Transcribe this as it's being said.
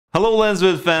Hello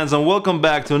LensVid fans, and welcome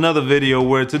back to another video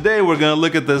where today we're going to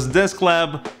look at this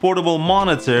Desklab portable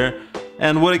monitor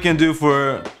and what it can do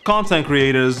for content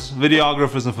creators,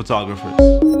 videographers and photographers.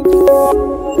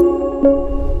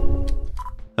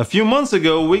 A few months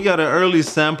ago we got an early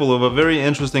sample of a very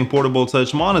interesting portable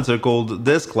touch monitor called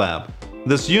Desklab.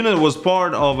 This unit was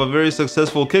part of a very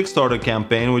successful Kickstarter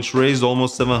campaign which raised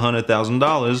almost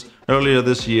 $700,000 earlier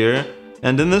this year.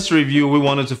 And in this review, we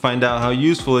wanted to find out how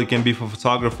useful it can be for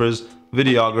photographers,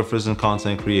 videographers, and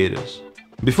content creators.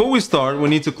 Before we start, we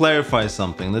need to clarify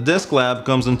something. The Desklab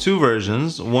comes in two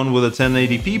versions, one with a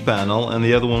 1080p panel and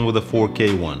the other one with a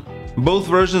 4K one. Both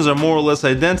versions are more or less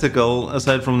identical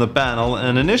aside from the panel,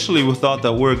 and initially we thought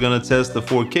that we were going to test the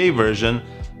 4K version,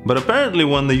 but apparently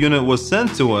when the unit was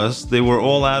sent to us, they were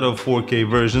all out of 4K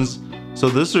versions, so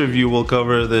this review will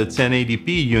cover the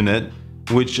 1080p unit,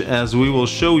 which, as we will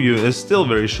show you, is still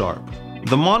very sharp.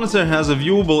 The monitor has a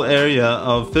viewable area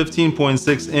of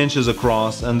 15.6 inches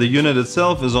across, and the unit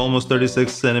itself is almost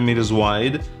 36 centimeters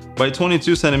wide by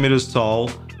 22 centimeters tall,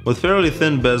 with fairly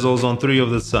thin bezels on three of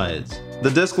the sides. The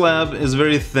Desklab is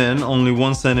very thin, only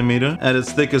 1 centimeter at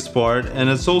its thickest part, and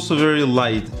it's also very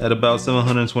light at about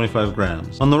 725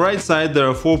 grams. On the right side there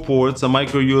are 4 ports, a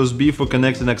micro USB for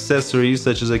connecting accessories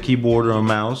such as a keyboard or a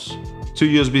mouse, 2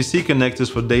 USB-C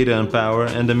connectors for data and power,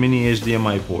 and a mini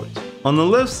HDMI port. On the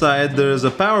left side there is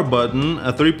a power button,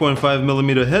 a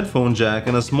 3.5mm headphone jack,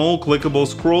 and a small clickable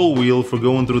scroll wheel for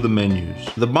going through the menus.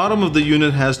 The bottom of the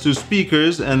unit has 2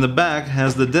 speakers, and the back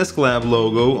has the Desklab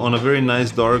logo on a very nice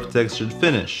dark textured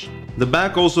finish. The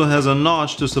back also has a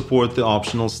notch to support the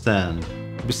optional stand.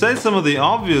 Besides some of the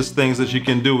obvious things that you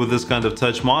can do with this kind of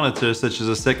touch monitor, such as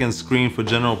a second screen for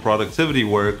general productivity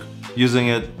work, using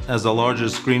it as a larger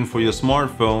screen for your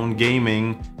smartphone,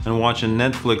 gaming, and watching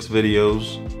Netflix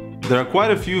videos, there are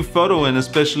quite a few photo and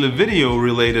especially video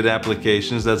related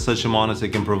applications that such a monitor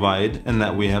can provide and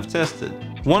that we have tested.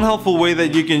 One helpful way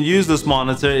that you can use this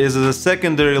monitor is as a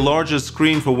secondary larger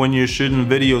screen for when you're shooting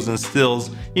videos and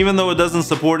stills, even though it doesn't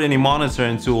support any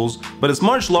monitoring tools, but it's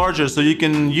much larger so you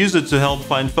can use it to help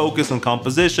find focus and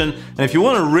composition, and if you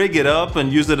want to rig it up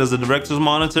and use it as a director's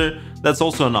monitor, that's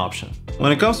also an option.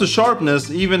 When it comes to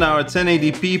sharpness, even our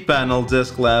 1080p panel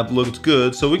Desklab looked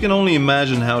good, so we can only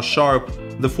imagine how sharp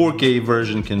the 4K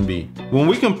version can be. When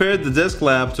we compared the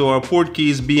Desklab to our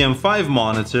Portkeys BM5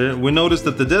 monitor, we noticed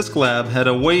that the Desklab had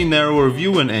a way narrower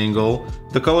viewing angle,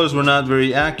 the colors were not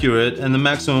very accurate, and the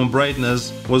maximum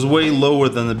brightness was way lower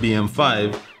than the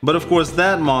BM5. But of course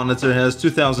that monitor has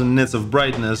 2000 nits of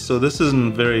brightness, so this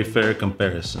isn't a very fair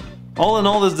comparison. All in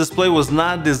all, this display was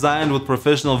not designed with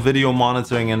professional video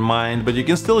monitoring in mind, but you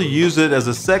can still use it as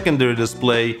a secondary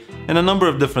display in a number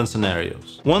of different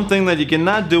scenarios. One thing that you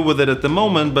cannot do with it at the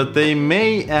moment, but they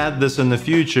may add this in the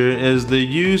future, is the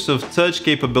use of touch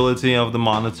capability of the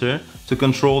monitor to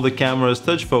control the camera's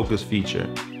touch focus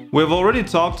feature. We've already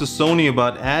talked to Sony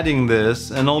about adding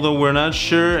this, and although we're not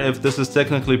sure if this is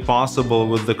technically possible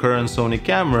with the current Sony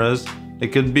cameras, it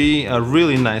could be a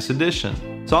really nice addition.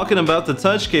 Talking about the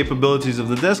touch capabilities of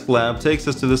the Desklab takes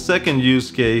us to the second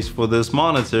use case for this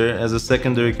monitor as a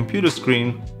secondary computer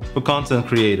screen for content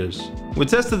creators. We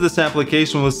tested this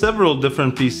application with several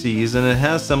different PCs and it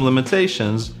has some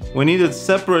limitations. We needed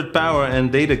separate power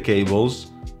and data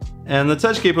cables, and the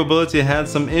touch capability had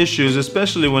some issues,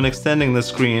 especially when extending the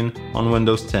screen on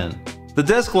Windows 10. The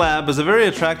Desklab is a very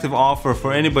attractive offer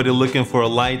for anybody looking for a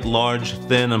light, large,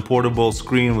 thin, and portable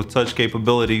screen with touch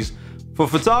capabilities. For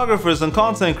photographers and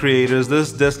content creators,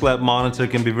 this Desklab monitor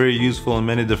can be very useful in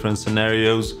many different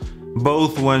scenarios,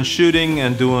 both when shooting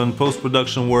and doing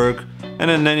post-production work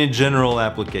and in any general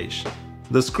application.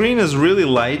 The screen is really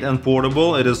light and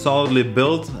portable, it is solidly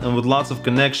built and with lots of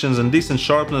connections and decent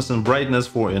sharpness and brightness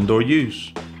for indoor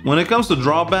use. When it comes to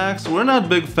drawbacks, we're not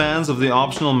big fans of the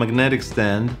optional magnetic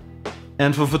stand,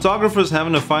 and for photographers,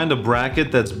 having to find a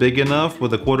bracket that's big enough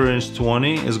with a 1/4 inch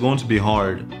 20 is going to be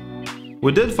hard.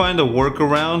 We did find a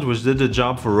workaround which did the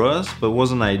job for us, but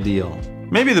wasn't ideal.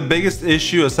 Maybe the biggest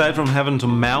issue, aside from having to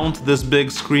mount this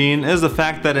big screen, is the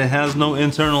fact that it has no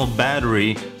internal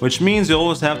battery, which means you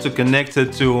always have to connect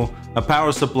it to a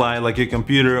power supply like your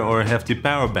computer or a hefty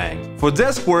power bank. For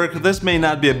desk work, this may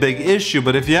not be a big issue,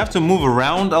 but if you have to move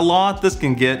around a lot, this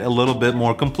can get a little bit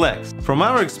more complex. From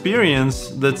our experience,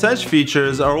 the touch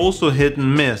features are also hit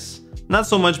and miss. Not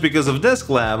so much because of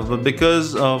Desklab, but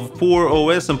because of poor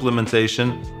OS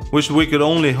implementation, which we could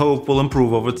only hope will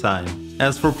improve over time.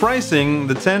 As for pricing,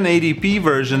 the 1080p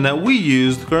version that we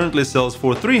used currently sells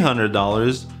for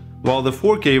 $300, while the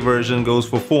 4K version goes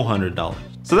for $400.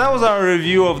 So that was our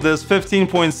review of this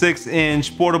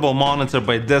 15.6-inch portable monitor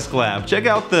by Desklab. Check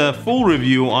out the full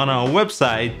review on our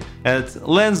website at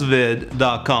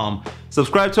lensvid.com.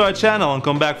 Subscribe to our channel and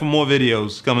come back for more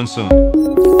videos coming soon.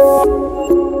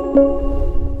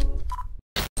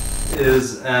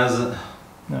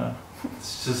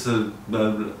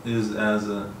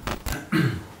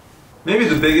 Maybe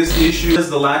the biggest issue is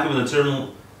the lack of an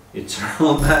eternal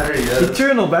battery.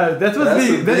 Eternal battery. That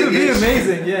would be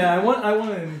amazing. Yeah, I want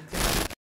to.